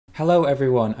Hello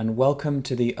everyone and welcome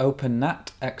to the UPnP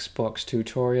Xbox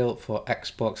tutorial for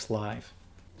Xbox Live.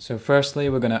 So firstly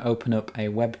we're going to open up a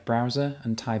web browser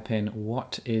and type in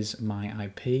what is my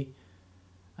IP,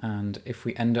 and if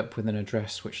we end up with an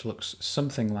address which looks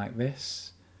something like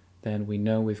this, then we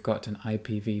know we've got an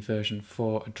IPv version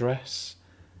 4 address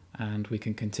and we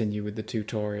can continue with the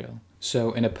tutorial.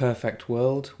 So in a perfect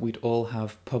world we'd all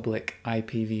have public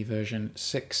IPv version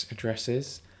 6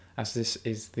 addresses, as this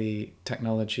is the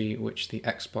technology which the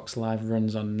Xbox Live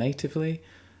runs on natively.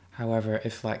 However,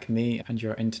 if like me and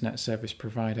your internet service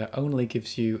provider only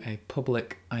gives you a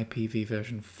public IPv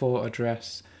version 4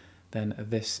 address, then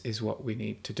this is what we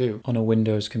need to do. On a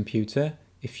Windows computer,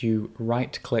 if you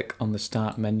right click on the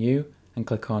start menu and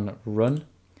click on Run,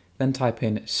 then type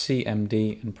in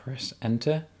CMD and press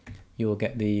enter, you will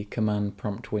get the command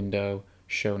prompt window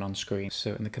shown on screen.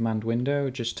 So in the command window,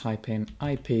 just type in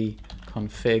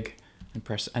ipconfig and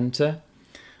press enter.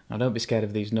 Now don't be scared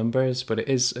of these numbers, but it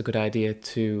is a good idea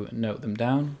to note them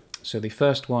down. So the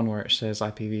first one where it says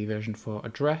IPv version 4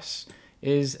 address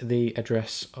is the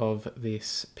address of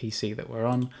this PC that we're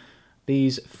on.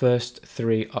 These first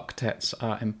 3 octets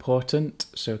are important,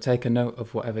 so take a note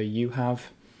of whatever you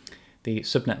have. The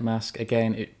subnet mask,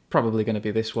 again, it's probably going to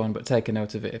be this one, but take a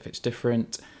note of it if it's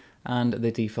different. And the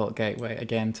default gateway,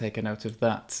 again, take a note of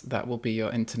that. That will be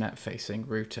your internet-facing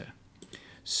router.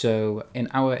 So in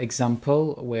our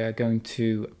example, we're going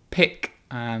to pick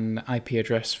an IP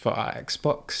address for our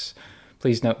Xbox.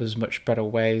 Please note there's much better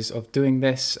ways of doing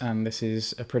this, and this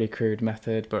is a pretty crude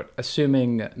method, but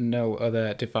assuming no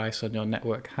other device on your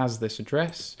network has this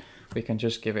address, we can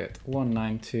just give it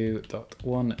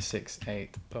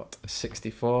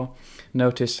 192.168.64.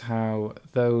 Notice how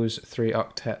those 3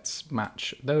 octets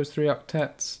match those 3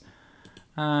 octets,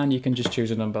 and you can just choose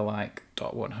a number like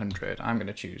 .100. I'm going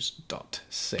to choose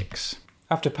 .6.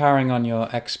 After powering on your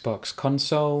Xbox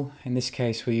console, in this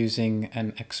case we're using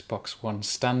an Xbox One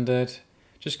standard,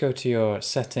 just go to your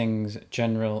Settings,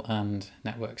 General and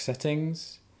Network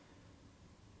Settings.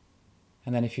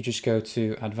 And then if you just go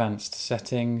to Advanced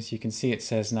Settings, you can see it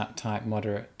says NAT type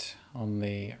moderate on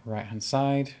the right hand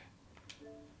side.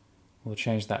 We'll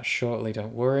change that shortly,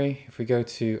 don't worry. If we go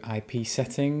to IP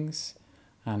settings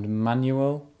and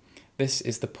manual, this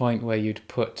is the point where you'd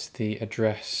put the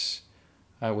address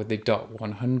with the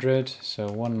 .100, so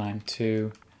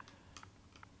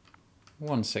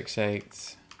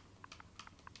 192.168,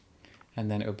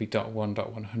 and then it would be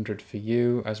 .1.100 for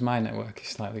you. As my network is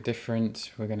slightly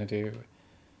different, we're going to do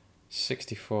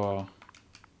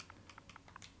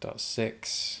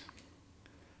 64.6.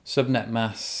 Subnet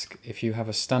mask, if you have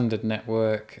a standard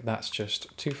network, that's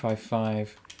just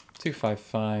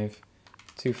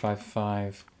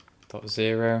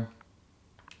 255.255.255.0.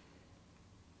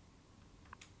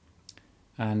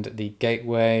 And the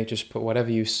gateway, just put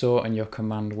whatever you saw in your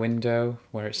command window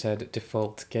where it said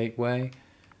default gateway.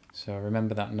 So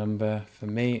remember that number. For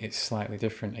me, it's slightly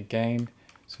different again.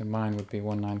 So mine would be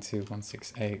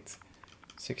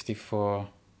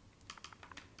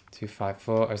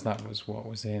 192.168.64.254, as that was what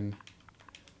was in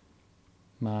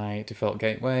my default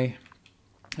gateway.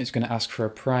 It's going to ask for a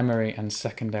primary and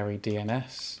secondary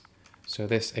DNS. So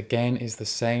this again is the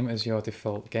same as your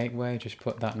default gateway. Just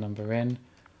put that number in.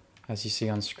 As you see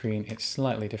on screen, it's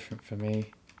slightly different for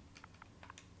me,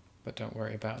 but don't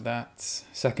worry about that.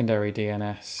 Secondary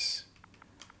DNS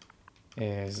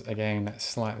is again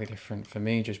slightly different for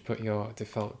me. Just put your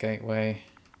default gateway.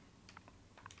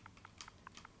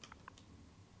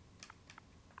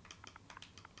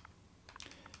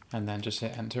 And then just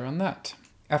hit enter on that.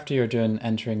 After you're done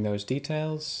entering those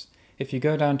details, if you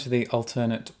go down to the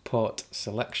alternate port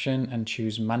selection and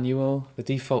choose manual, the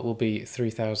default will be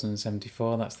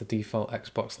 3074. That's the default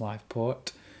Xbox Live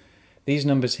port. These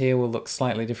numbers here will look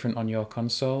slightly different on your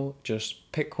console.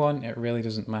 Just pick one, it really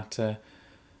doesn't matter.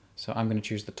 So I'm going to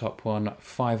choose the top one,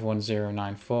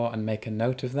 51094, and make a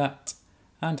note of that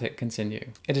and hit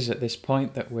continue. It is at this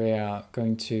point that we are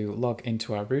going to log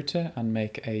into our router and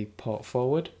make a port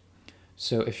forward.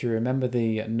 So if you remember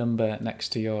the number next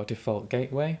to your default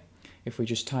gateway, if we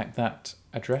just type that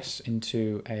address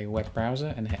into a web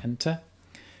browser and hit enter,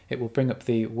 it will bring up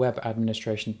the web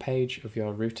administration page of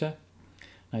your router.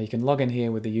 Now you can log in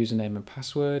here with the username and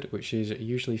password, which is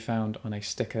usually found on a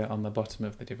sticker on the bottom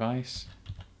of the device.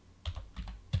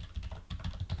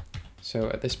 So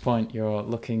at this point you're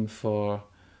looking for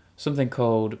something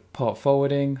called port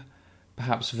forwarding,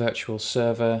 perhaps virtual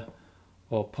server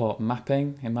or port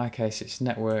mapping. In my case it's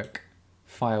network,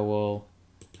 firewall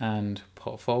and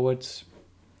port forwards.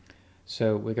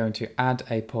 So we're going to add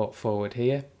a port forward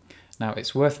here. Now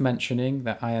it's worth mentioning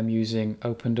that I am using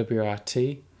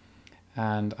OpenWRT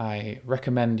And I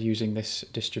recommend using this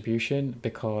distribution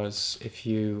because if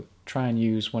you try and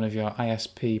use one of your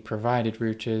ISP provided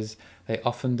routers, they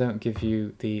often don't give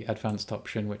you the advanced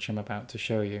option, which I'm about to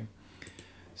show you.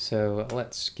 So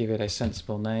let's give it a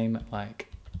sensible name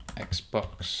like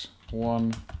Xbox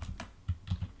One,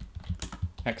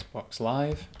 Xbox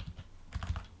Live.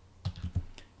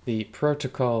 The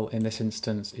protocol in this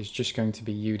instance is just going to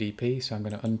be UDP, so I'm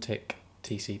going to untick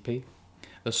TCP.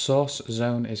 The source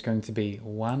zone is going to be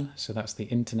WAN, so that's the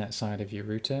internet side of your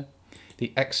router.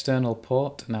 The external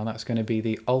port, now that's going to be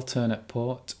the alternate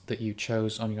port that you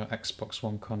chose on your Xbox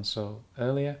One console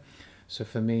earlier. So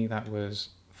for me that was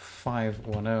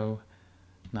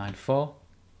 51094.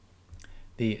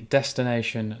 The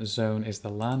destination zone is the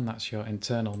LAN, that's your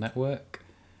internal network.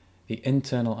 The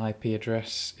internal IP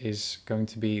address is going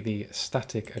to be the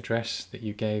static address that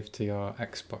you gave to your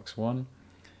Xbox One.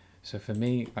 So for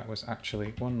me, that was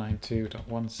actually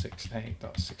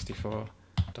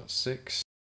 192.168.64.6.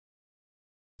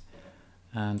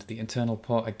 And the internal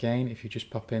port again, if you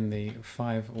just pop in the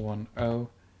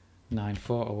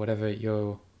 51094 or whatever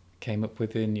you came up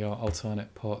with in your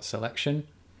alternate port selection.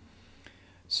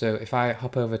 So if I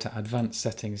hop over to advanced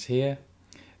settings here,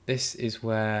 this is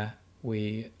where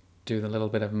we do the little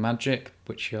bit of magic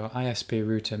which your ISP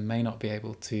router may not be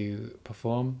able to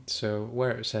perform. So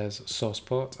where it says source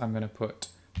port, I'm going to put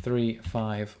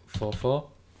 3544.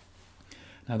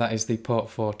 Now that is the port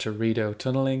for Teredo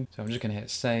tunneling. So I'm just going to hit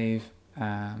save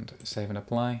and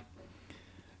apply.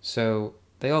 So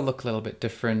they all look a little bit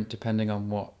different depending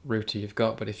on what router you've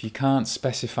got, but if you can't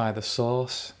specify the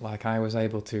source like I was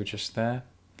able to just there,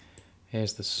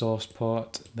 here's the source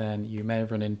port, then you may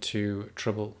run into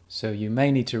trouble. So you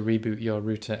may need to reboot your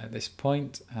router at this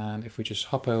point, and if we just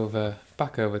hop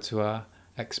back over to our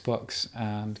Xbox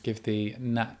and give the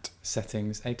NAT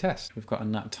settings a test. We've got a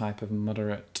NAT type of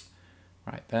moderate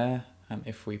right there, and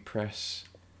if we press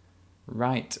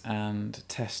right and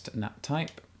test NAT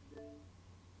type,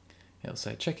 it'll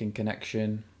say checking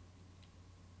connection.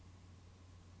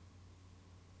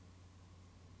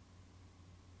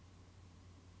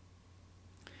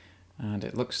 And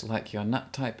it looks like your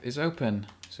NAT type is open.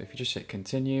 So if you just hit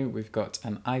continue, we've got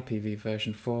an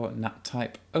IPv4 NAT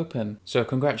type open. So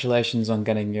congratulations on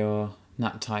getting your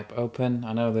NAT type open.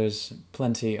 I know there's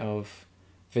plenty of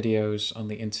videos on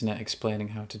the internet explaining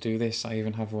how to do this. I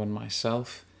even have one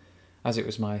myself. As it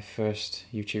was my first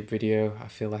YouTube video, I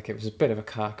feel like it was a bit of a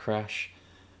car crash.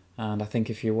 And I think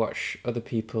if you watch other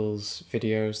people's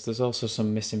videos, there's also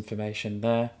some misinformation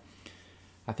there.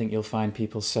 I think you'll find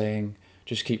people saying,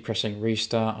 just keep pressing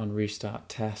restart on restart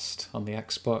test on the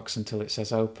Xbox until it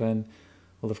says open.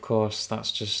 Well, of course,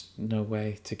 that's just no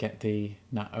way to get the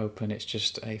NAT open. It's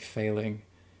just a failing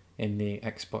in the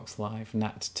Xbox Live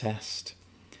NAT test.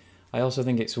 I also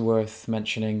think it's worth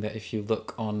mentioning that if you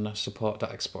look on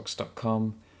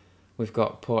support.xbox.com, we've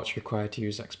got ports required to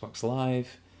use Xbox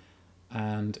Live,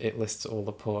 and it lists all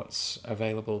the ports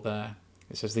available there.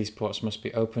 It says these ports must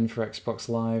be open for Xbox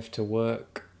Live to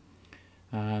work.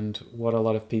 And what a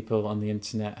lot of people on the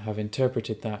internet have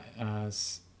interpreted that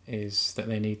as is that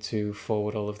they need to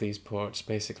forward all of these ports,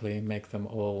 basically make them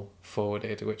all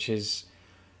forwarded, which is,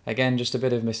 again, just a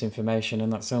bit of misinformation,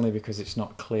 and that's only because it's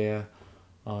not clear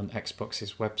on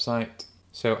Xbox's website.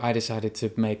 So I decided to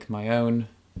make my own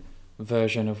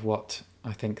version of what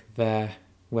I think their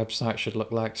website should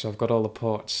look like. So I've got all the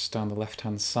ports down the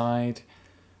left-hand side,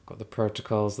 got the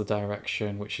protocols, the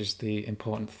direction, which is the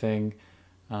important thing,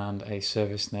 and a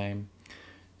service name.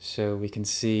 So we can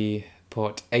see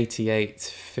port 88,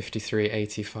 53,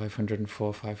 80,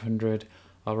 504, 500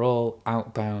 are all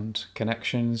outbound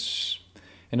connections.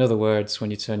 In other words, when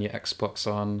you turn your Xbox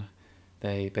on,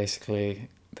 the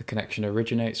connection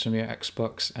originates from your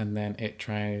Xbox and then it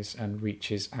tries and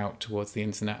reaches out towards the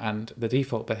internet, and the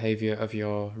default behavior of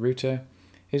your router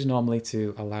is normally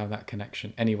to allow that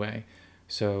connection anyway,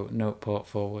 so no port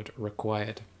forward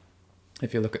required.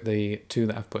 If you look at the two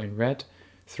that I've put in red,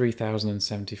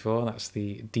 3074, that's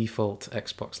the default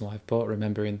Xbox Live port.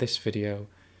 Remember, in this video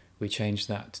we changed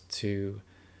that to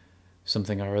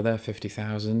something or other,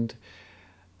 50,000,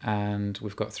 and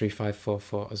we've got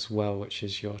 3544 as well, which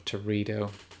is your Teredo.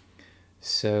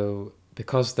 So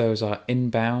because those are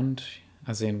inbound,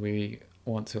 as in we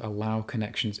want to allow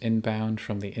connections inbound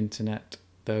from the internet,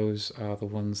 those are the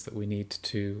ones that we need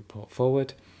to port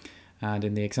forward. And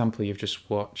in the example you've just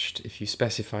watched, if you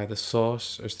specify the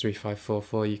source as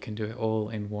 3544, you can do it all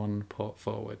in one port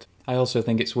forward. I also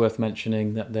think it's worth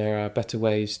mentioning that there are better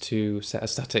ways to set a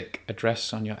static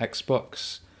address on your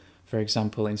Xbox. For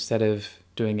example, instead of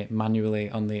doing it manually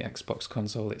on the Xbox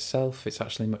console itself, it's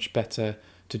actually much better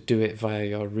to do it via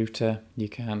your router, you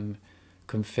can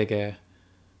configure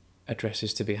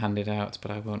addresses to be handed out, but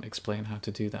I won't explain how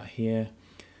to do that here.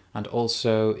 And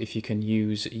also, if you can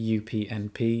use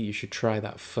UPnP, you should try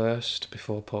that first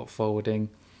before port forwarding,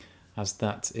 as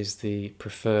that is the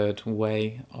preferred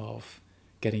way of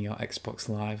getting your Xbox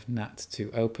Live NAT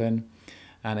to open.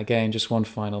 And again, just one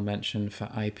final mention for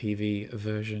IPv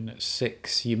version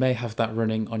 6. You may have that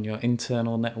running on your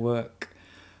internal network,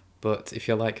 but if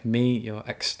you're like me, your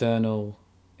external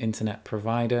internet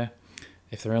provider,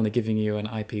 if they're only giving you an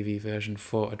IPv version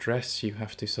 4 address, you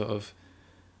have to sort of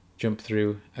jump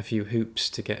through a few hoops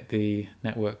to get the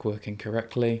network working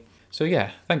correctly. So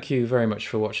yeah, thank you very much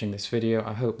for watching this video.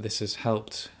 I hope this has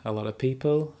helped a lot of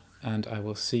people, and I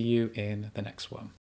will see you in the next one.